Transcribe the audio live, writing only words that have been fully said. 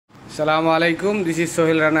Assalamu alaikum. This is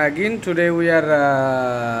Sohail Rana again. Today we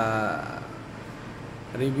are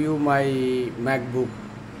review my MacBook,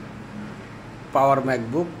 Power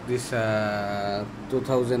MacBook. This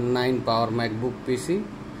 2009 Power MacBook PC.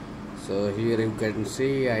 So here you can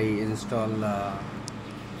see I install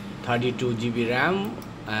 32 GB RAM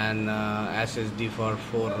and SSD for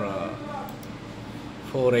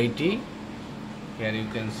 480. Here you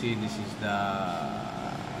can see this is the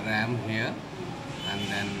RAM here, and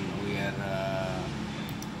then we are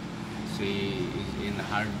see in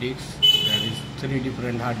hard disks. There is 3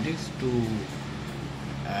 different hard disks, 2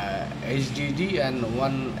 HDD and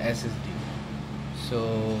 1 SSD. So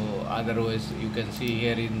otherwise you can see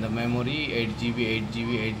here in the memory 8 GB, 8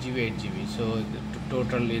 GB, 8 GB, 8 GB. So the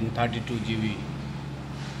total in 32 GB,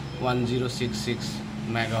 1066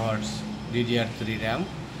 megahertz DDR3 RAM.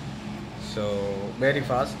 So very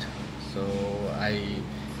fast. So I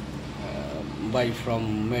buy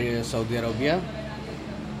from Saudi Arabia,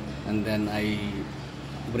 and then I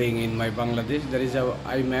bring in my Bangladesh. There is a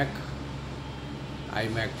iMac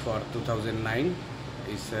for 2009.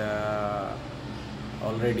 Is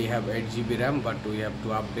already have 8 GB RAM, but we have to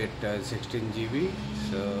update 16 GB.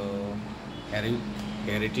 So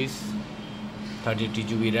here it is, 32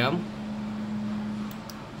 GB RAM,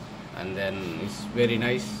 and then it's very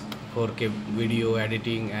nice 4K video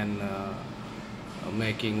editing and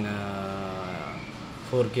making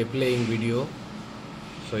 4K playing video.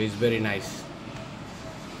 So it's very nice.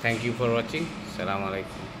 Thank you for watching. Assalamu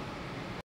alaikum.